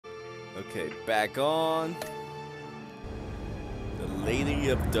Okay, back on. The Lady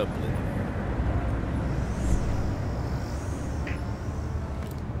of Dublin.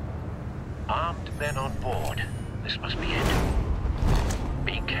 Armed men on board. This must be it.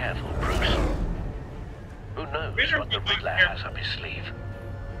 Be careful, Bruce. Who knows what the Riddler has up his sleeve?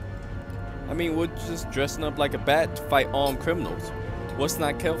 I mean, we're just dressing up like a bat to fight armed criminals. What's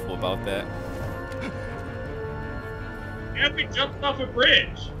not careful about that? And we jumped off a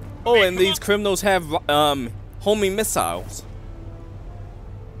bridge. Oh, and these criminals have homing missiles.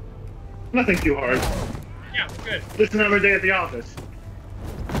 Nothing too hard. Yeah, good. Just another day at the office.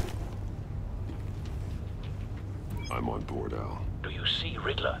 I'm on board, Al. Do you see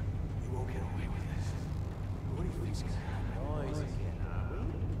Riddler? You won't get away with this. What do you think's gonna happen?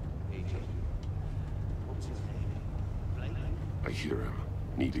 What's his name? I hear him.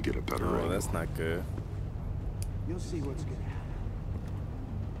 Need to get a better Oh, angle. that's not good. You'll see what's gonna happen.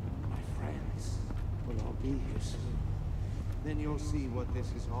 My friends will all be here soon. Then you'll see what this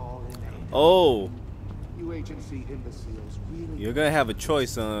is all in aid. Oh, You agency imbeciles really. you're gonna have a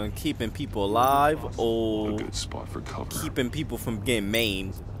choice on keeping people alive A or good spot for cover. keeping people from getting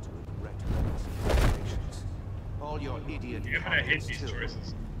maimed. All your idiot. Yeah, I hate these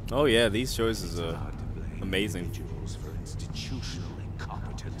choices. Oh yeah, these choices are Hard to blame amazing. individuals for institutional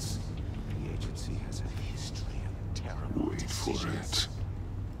incompetence. The agency has a history of terrible Wait for decisions. it.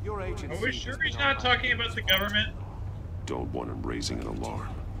 Your agency Are we has sure been he's on not my talking about the government? Don't want him raising an alarm.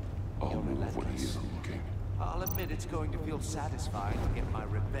 I'll move when he isn't looking. I'll admit it's going to feel satisfying to get my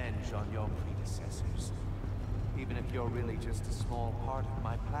revenge on your predecessors. Even if you're really just a small part of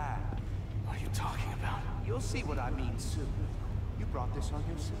my plan. What are you talking about? You'll see what I mean soon. You brought this on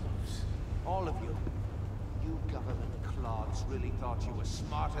yourselves. All of you. You government clods really thought you were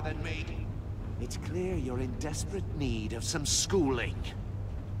smarter than me. It's clear you're in desperate need of some schooling.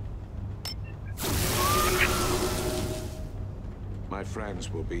 My friends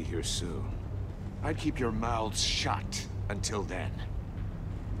will be here soon. I'd keep your mouths shut until then.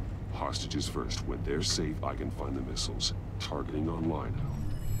 Hostages first. When they're safe, I can find the missiles. Targeting online,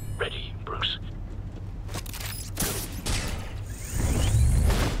 Al. Ready, Bruce.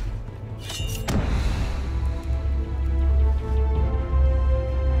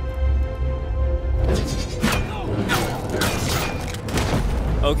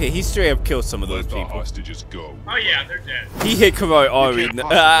 Okay, he straight up killed some of those Let the people. hostages go. Oh yeah, they're dead. He hit Karoi Ori. You can't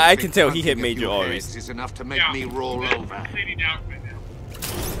I possibly can tell he think hit a Major few Ori. heads is enough to make Yeah, me roll they're over. bleeding out right now.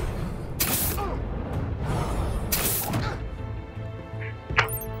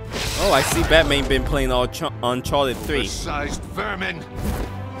 Oh, I see Batman been playing all Uncharted 3. Oversized vermin.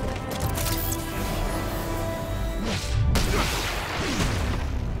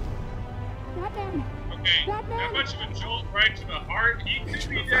 Batman! Okay, that much of a jolt right to the heart. He could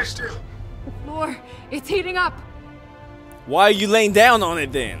be dead too. The floor, it's heating up. Why are you laying down on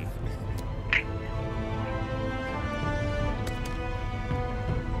it then?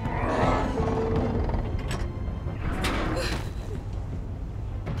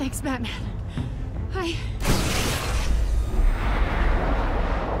 Thanks, Batman.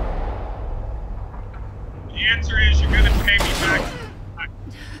 The answer is you're gonna pay me back.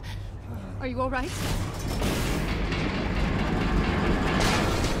 Are you all right?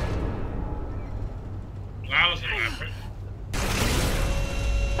 That was elaborate.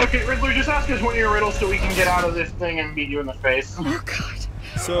 Okay, Riddler, just ask us one of your riddles so we can get out of this thing and beat you in the face. Oh, God.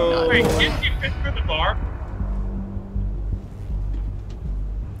 So, Wait, didn't you fit through the bar?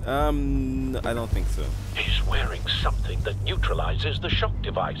 I don't think so. He's wearing something that neutralizes the shock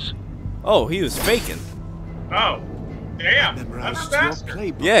device. Oh, he was faking. Oh, damn! I'm a Memorized your bastard.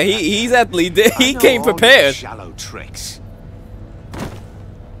 playbook. Yeah, he's actually did. I He know came all your prepared. Shallow tricks.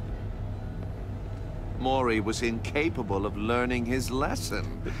 Maury was incapable of learning his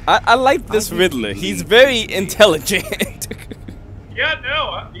lesson. I like this I think Riddler. he He's needs very to intelligent. Yeah,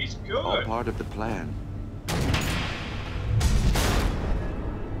 no, he's All good. part of the plan.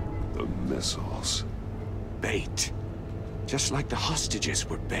 The missiles. Bait. Just like the hostages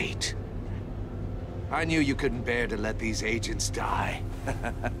were bait. I knew you couldn't bear to let these agents die.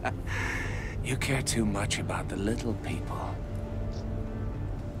 You care too much about the little people.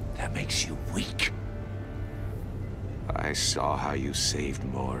 That makes you weak. I saw how you saved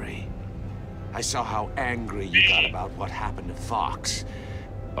Maury. I saw how angry you got about what happened to Fox.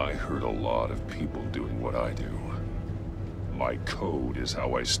 I heard a lot of people doing what I do. My code is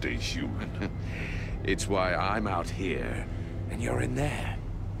how I stay human. It's why I'm out here, and you're in there.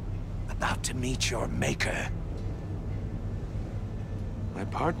 About to meet your maker. My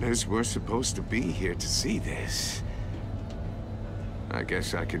partners were supposed to be here to see this. I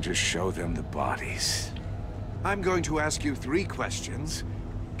guess I can just show them the bodies. I'm going to ask you 3 questions.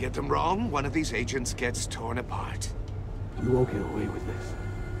 Get them wrong, one of these agents gets torn apart. You won't get away with this.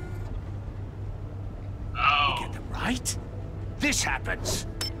 Oh. Get them right? This happens.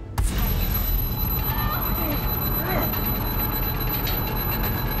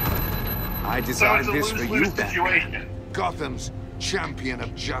 I So designed it's a this for you, lose-lose Batman. situation. Gotham's champion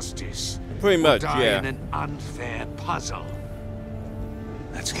of justice. Pretty much, Die yeah. in an unfair puzzle.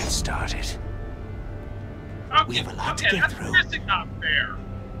 Let's get started. Okay, We have a lot to okay, get that's through. missing not fair.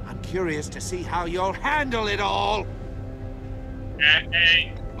 I'm curious to see how you'll handle it all.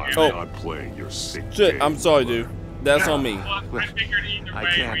 Hey, I'm Oh. not playing your sick Shit, game. I'm sorry, dude. That's on me. well, I figured either I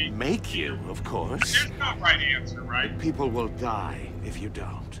way can't make you, of course. There's no right answer, right? People will die if you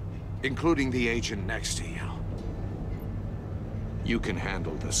don't, including the agent next to you. You can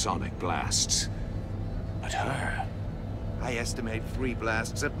handle the sonic blasts, but her, I estimate 3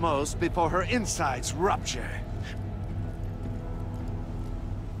 blasts at most before her insides rupture.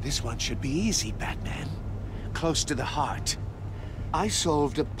 This one should be easy, Batman. Close to the heart. I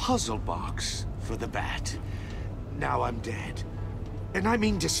solved a puzzle box for the Bat. Now I'm dead. And I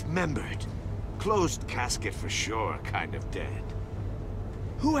mean dismembered. Closed casket for sure, kind of dead.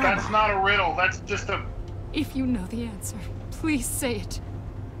 Who am That's I? not a riddle. That's just a. If you know the answer, please say it.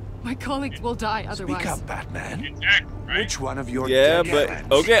 My colleagues will die otherwise. Speak up, Batman. Exactly, right? Which one of your Yeah, dead but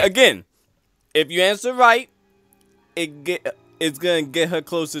friends? okay. Again, if you answer right, it's gonna get her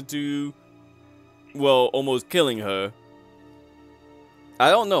closer to, well, almost killing her. I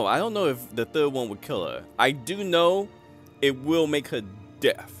don't know. I don't know if the 3rd one would kill her. I do know it will make her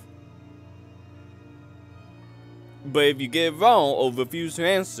deaf. But if you get it wrong or refuse to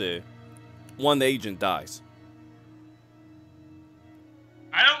answer, one of the agent dies.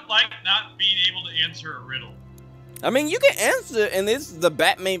 I don't like not being able to answer a riddle. I mean, you can answer, and it's the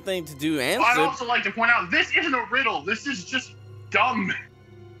Batman thing to do. I'd Answer. also like to point out this isn't a riddle. This is just dumb.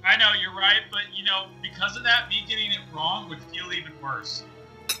 I know, you're right, but, you know, because of that, me getting it wrong would feel even worse.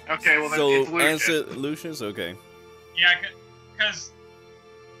 Okay, well then So it's Lucius. answer Lucius. Okay. Yeah, because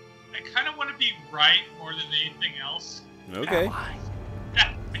I kind of want to be right more than anything else. Okay. Am I?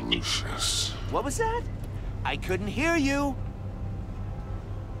 Lucius. What was that? I couldn't hear you.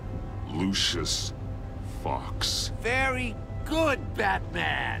 Lucius Fox. Very good,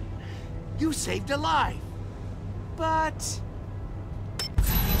 Batman. You saved a life. But...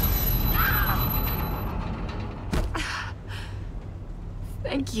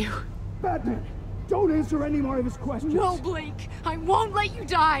 Thank you. Batman, don't answer any more of his questions. No, Blake. I won't let you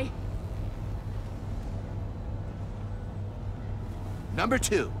die. Number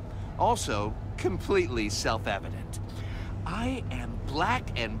 2. Also completely self-evident. I am black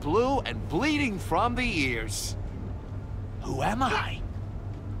and blue and bleeding from the ears. Who am I?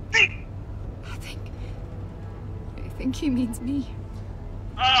 I think he means me.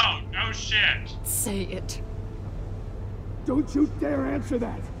 Oh, no shit. Say it. Don't you dare answer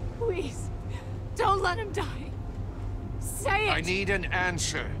that. Please. Don't let him die. Say it. I need an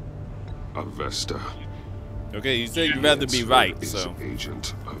answer. Avesta. Okay, you said you'd rather be right, Is so.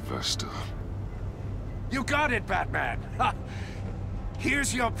 Agent Avesta. You got it, Batman. Ha.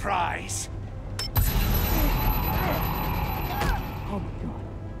 Here's your prize. Oh my god.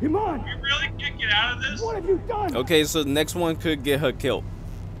 Iman, We really can't get out of this? what have you done? Okay, so the next one could get her killed.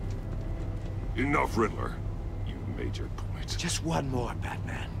 Enough, Riddler. You made your point. Just one more,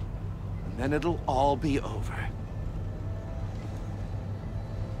 Batman. And then it'll all be over.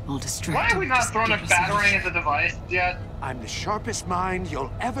 I'll distract Why have him. we not Just thrown a give us a batarang minute. at the device yet? I'm the sharpest mind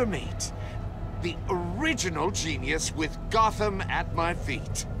you'll ever meet. The original genius with Gotham at my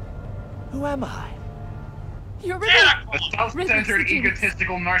feet. Who am I? You're really... Yeah, A self-centered,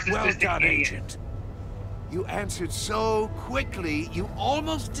 egotistical, narcissistic Well done, idiot. Agent. You answered so quickly, you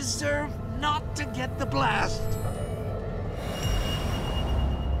almost deserve not to get the blast.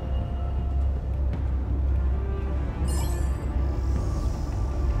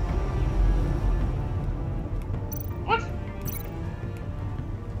 What?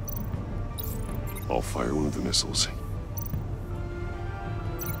 I'll fire one of the missiles.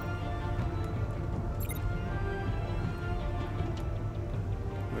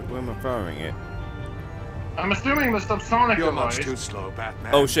 Where am I firing it? I'm assuming the subsonic You're device. much too slow,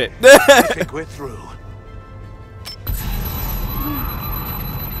 Batman. Oh shit. I think we're through.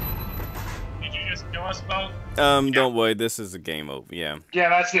 Did you just kill us both? Don't worry, this is a game over, yeah. Yeah,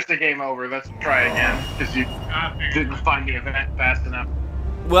 that's just a game over. Let's try again because you God, figured. didn't find the event fast enough.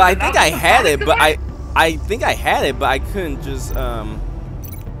 Well, I think I Not had it, the but sonic I think I had it, but I couldn't just, I'll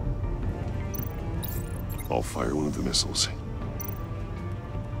fire one of the missiles.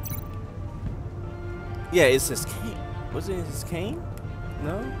 Yeah, it says Kane. Wasn't it his Kane?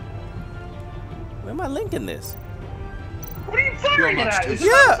 No? Where am I linking this? What are you firing it at? Is it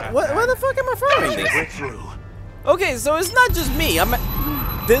Yeah, where the fuck am I firing this? We're through. Okay, so it's not just me.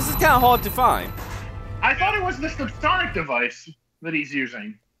 This is kind of hard to find. I thought it was the subsonic device that he's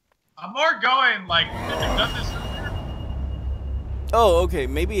using. I'm more going like, if you've done this earlier. Oh, okay.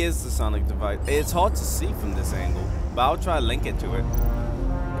 Maybe it's the sonic device. It's hard to see from this angle, but I'll try to link it to it.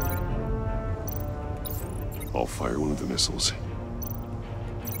 I'll fire one of the missiles.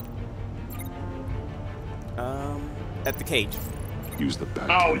 At the cage. Use the back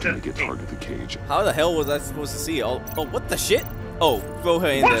Oh, to just- make it target the cage. How the hell was I supposed to see it? Oh, what the shit? Oh, throw her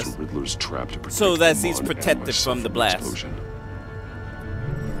in Watch this. Riddler's trap to protect So that Iman he's and protected myself from the blast. explosion.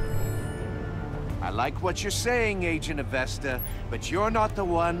 I like what you're saying, Agent Avesta, but you're not the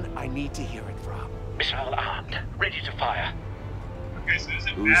one I need to hear it from. Missile armed, ready to fire. Okay, so is it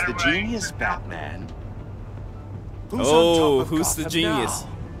Who's the Batarangs genius, or- Batman? Who's Oh, on top of who's the Gotham genius? now?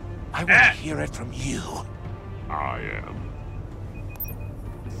 I want to hear it from you. I am.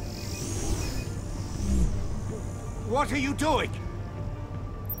 What are you doing?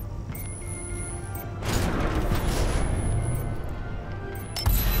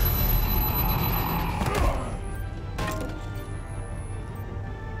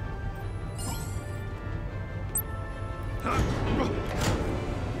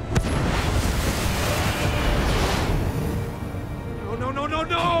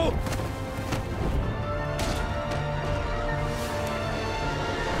 No!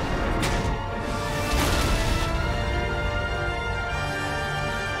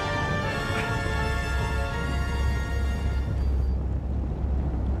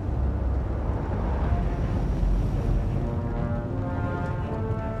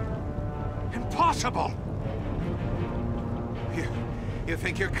 Impossible! You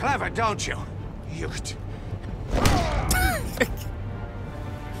think you're clever, don't you?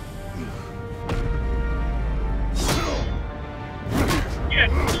 Yeah,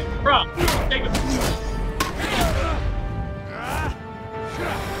 bro, take it.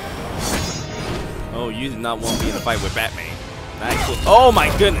 Oh, you did not want to be in a fight with Batman. Actually, oh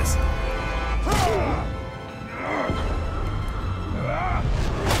my goodness.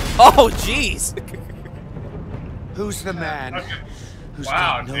 Oh, jeez. Who's the man Okay. who's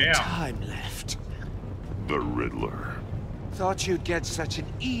Wow, got no damn. time left? The Riddler. Thought you'd get such an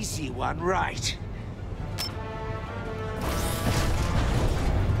easy one right.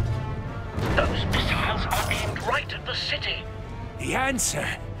 Those missiles are aimed right at the city. The answer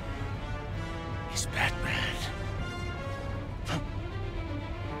is Batman.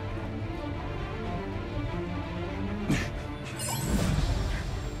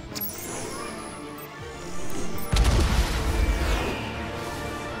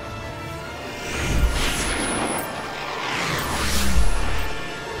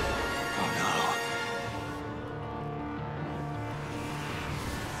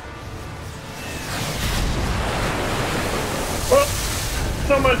 Well,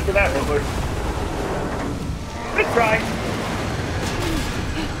 so much for that, Riddler. Good try.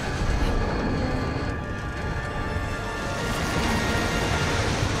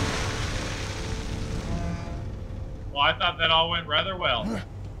 Well, I thought that all went rather well.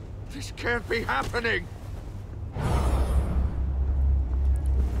 This can't be happening.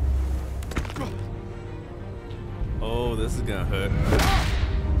 Oh, this is gonna hurt.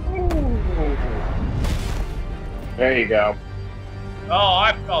 There you go. Oh,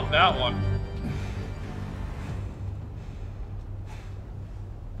 I felt that one.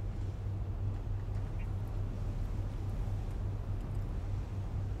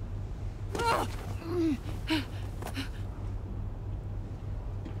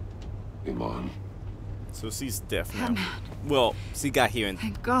 Iman. So she's deaf now. Well, she got hearing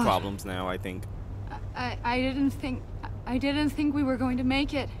Thank God. problems now, I think. I didn't think we were going to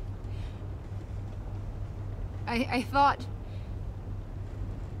make it. I thought...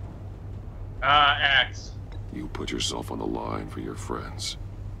 Axe. You put yourself on the line for your friends.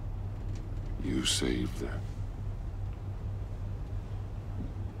 You saved them.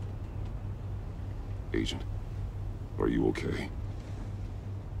 Agent, are you okay?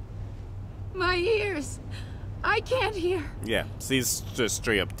 My ears! I can't hear! Yeah, she's just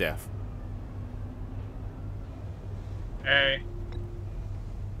straight up deaf. Hey.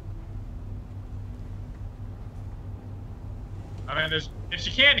 I mean, if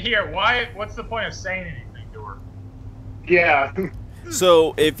she can't hear, what's the point of saying anything to her? Yeah.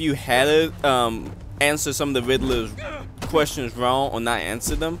 So if you had to answer some of the Riddler's questions wrong or not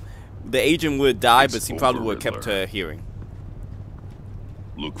answer them, the agent would die, but It's she probably over, would have kept Riddler. her hearing.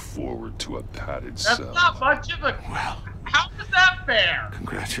 Look forward to a padded That's cell. not much of a. Well, How is that fair?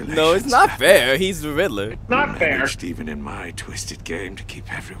 congratulations. No, it's not fair. He's the Riddler. Not You fair. managed even in my twisted game to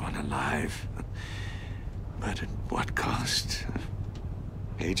keep everyone alive. But at what cost?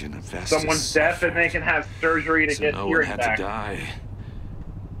 Agent Avestus. Someone's deaf and they can have surgery to So get no one hearing had back. to die.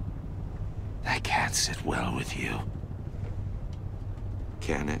 That can't sit well with you.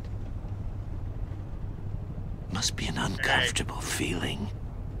 Can it? Must be an uncomfortable feeling.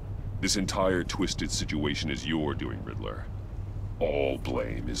 This entire twisted situation is your doing, Riddler. All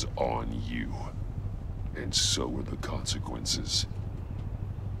blame is on you. And so are the consequences.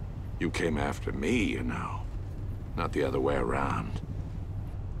 You came after me, you know. Not the other way around.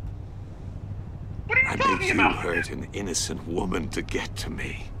 What are you I talking made you about? hurt an innocent woman to get to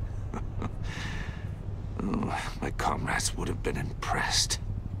me. Oh, my comrades would have been impressed.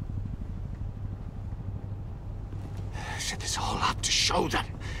 I set this all up to show them.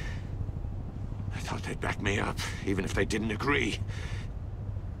 I thought they'd back me up, even if they didn't agree.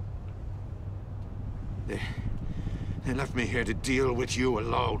 They left me here to deal with you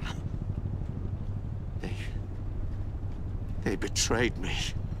alone. They betrayed me.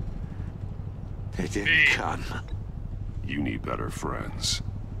 They didn't come. You need better friends.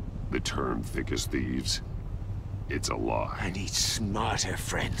 The term thick as thieves, it's a lie. I need smarter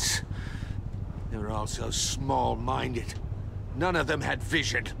friends. They're all so small-minded. None of them had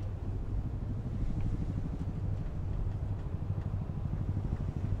vision.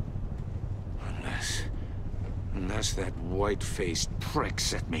 Unless that white-faced prick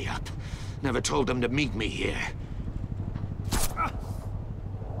set me up. Never told them to meet me here.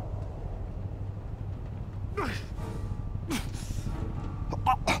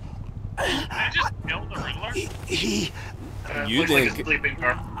 I just killed the Riddler. He... You looks like a didn't. sleeping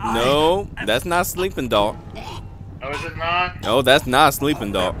dog. No, that's not sleeping dog. Oh, is it not? No, that's not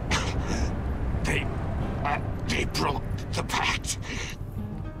sleeping dog. They broke the pact.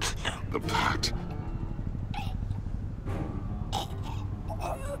 The pact.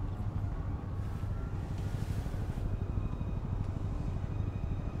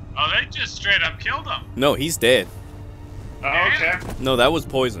 Oh, they just straight up killed him. No, he's dead. Oh, okay. No, that was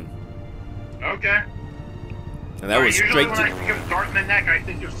poison. Okay. And that was Usually straight when I to. think of dart in the neck, I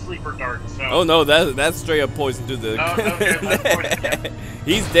think of sleeper dart. So. Oh no, that's straight up poison to the. Oh, okay, that's poison, yeah.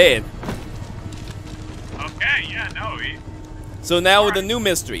 He's dead. Okay, yeah, no, he. So now with the new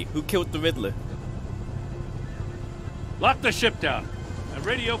mystery, who killed the Riddler? Lock the ship down. And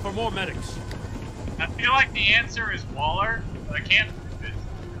radio for more medics. I feel like the answer is Waller, but I can't prove it.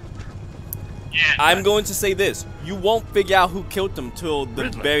 Yeah. I'm going to say this: you won't figure out who killed him till the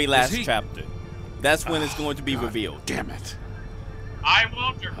Riddler, very is last he- chapter. That's when it's going to be God revealed. Damn it. I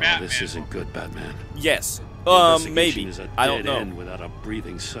won't or Oh, Batman. this isn't good, Batman. Yes. The investigation Maybe. is a I don't dead know. end without a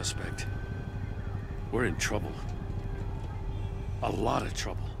breathing suspect. We're in trouble. A lot of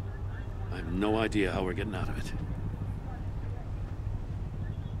trouble. I have no idea how we're getting out of it.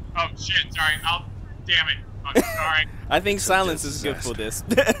 Oh shit! Sorry. Damn it. I'm sorry. I think It's a silence is good for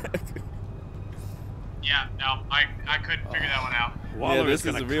disaster. this. Yeah. No, I couldn't figure that one out. Waller this is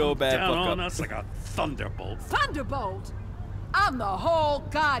gonna is a real come bad down fuck on up. us like a thunderbolt. Thunderbolt? I'm the whole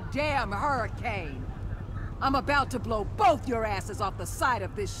goddamn hurricane. I'm about to blow both your asses off the side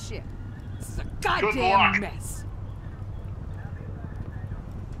of this ship. This is a luck. goddamn mess.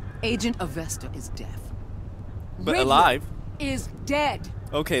 Agent Avesta is deaf. But Riddler alive. is dead.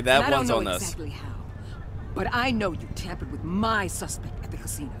 Okay, And that I don't one's know on us. exactly how, but I know you tampered with my suspect at the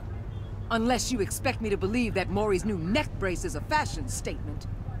casino. Unless you expect me to believe that Maury's new neck brace is a fashion statement.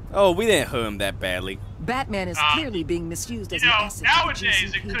 Oh, we didn't hurt him that badly. Batman is clearly being misused as You an know, asset to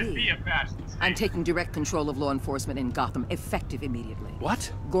nowadays the it could GCPD. be a fashion I'm statement. taking direct control of law enforcement in Gotham, effective immediately.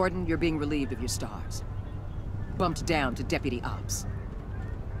 What? Gordon, you're being relieved of your stars. Bumped down to Deputy Ops.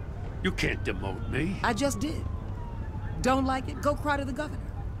 You can't demote me. I just did. Don't like it? Go cry to the governor.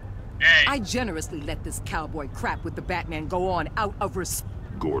 Hey. I generously let this cowboy crap with the Batman go on out of respect.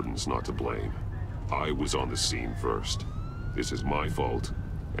 Gordon's not to blame. I was on the scene first. This is my fault,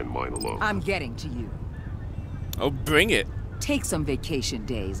 and mine alone. I'm getting to you. Oh, bring it. Take some vacation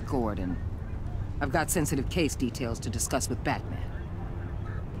days, Gordon. I've got sensitive case details to discuss with Batman.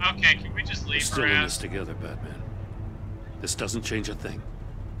 Okay, can we just We're leave still her in this ass? together, Batman. This doesn't change a thing.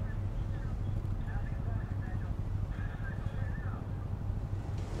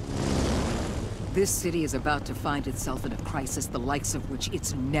 This city is about to find itself in a crisis the likes of which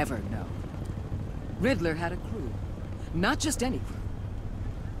it's never known. Riddler had a crew. Not just any crew.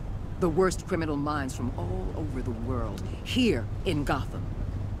 The worst criminal minds from all over the world, here in Gotham.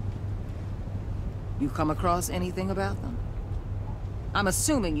 You come across anything about them? I'm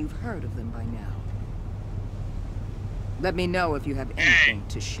assuming you've heard of them by now. Let me know if you have anything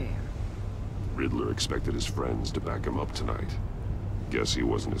to share. Riddler expected his friends to back him up tonight. Guess he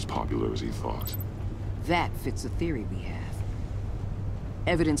wasn't as popular as he thought. That fits the theory we have.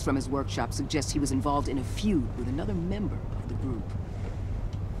 Evidence from his workshop suggests he was involved in a feud with another member of the group.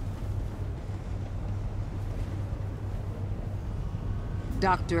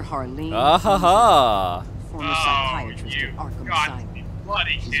 Dr. Harleen. Former psychiatrist at Arkham Asylum.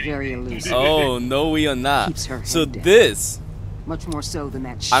 She's very elusive. Oh, no, we are not. Keeps her So head down. this, Much more so than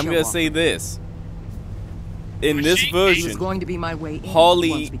that I'm gonna show-off. say this. In this It was version, going to be my way in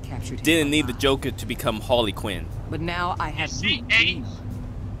Harley once we captured him didn't need the alive. Joker to become Harley Quinn. But now I have you to lean on.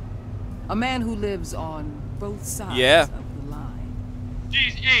 A man who lives on both sides Yeah. of the line.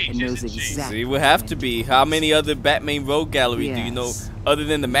 She's And knows isn't she? exactly. See, it would have to be. How many other Batman Rogue Gallery do you know Yes. other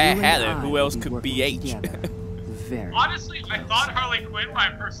than the Mad You and Hatter? I Who will else be could working be H? together. Very. Honestly, I thought Harley Quinn when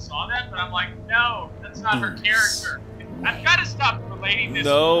I first saw that, but I'm like, no, that's not her character. I've got to stop relating this.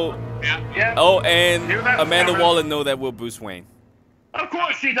 No. Yeah. Oh, and Do that, Amanda Kevin. Waller know that we're Bruce Wayne. Of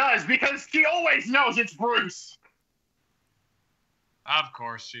course she does, because she always knows it's Bruce. Of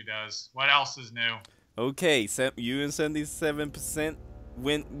course she does. What else is new? Okay, you and 77%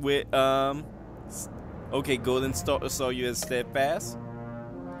 went with okay, Golden Star saw you as Steadfast.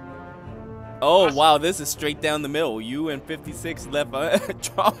 Oh wow, this is straight down the middle. You and 56 left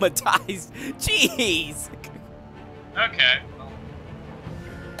traumatized. Jeez. Okay.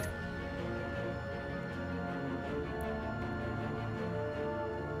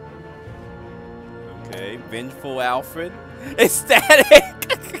 Okay, Vengeful Alfred. Ecstatic.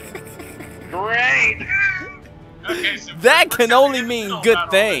 Great. Okay, so That we're can coming only in the mean middle good about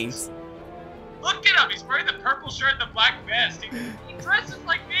all things. this. Look at him. He's wearing the purple shirt and the black vest. He dresses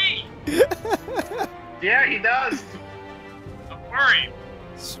like me. Yeah, he does. I'm worried.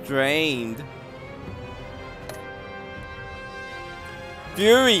 Strained.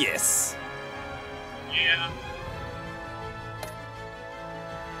 Furious. Yeah.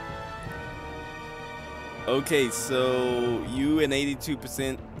 Okay, so you and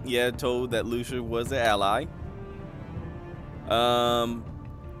 82%, yeah, told that Lucia was an ally.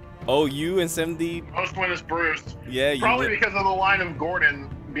 Oh, you and 70. Most win is Bruce. Yeah, you. Probably went- because of the line of Gordon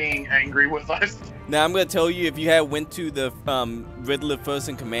being angry with us. Now I'm gonna tell you, if you had went to the Riddler first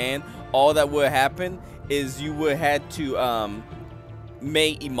in command, all that would happen is you would had to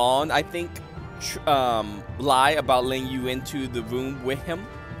make Iman, I think, lie about letting you into the room with him.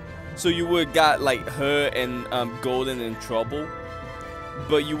 So you would got like her and Golden in trouble,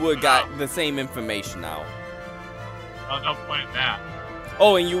 but you would got the same information out. Oh, don't point at that.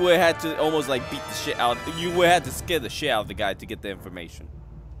 Oh, and you would have to almost like beat the shit out. You would have to scare the shit out of the guy to get the information.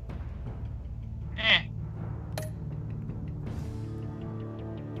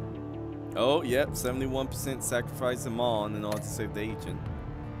 Oh, yep, 71% sacrifice him on in order to save the agent.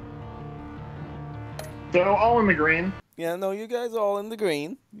 So, all in the green. Yeah, no, you guys are all in the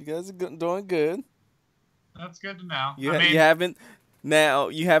green. You guys are doing good. That's good to know. You, I mean,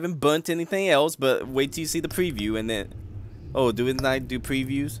 you haven't burnt anything else, but wait till you see the preview and then. Oh, didn't I do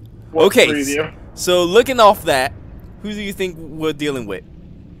previews? What Okay, preview? so looking off that, who do you think we're dealing with?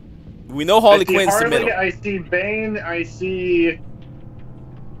 We know Harley Quinn's the middle. I see Bane. I see.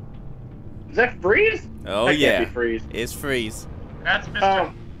 Is that Freeze? Oh That yeah, can't be Freeze. it's Freeze. that's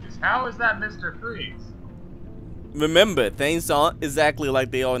Mr. Freeze. How is that Mr. Freeze? Remember, things aren't exactly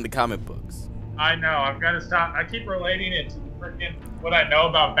like they are in the comic books. I know. I've got to stop. I keep relating it to freaking what I know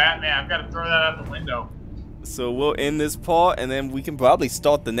about Batman. I've got to throw that out the window. So we'll end this part, and then we can probably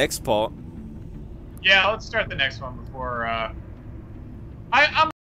start the next part. Yeah, let's start the next one before. I'm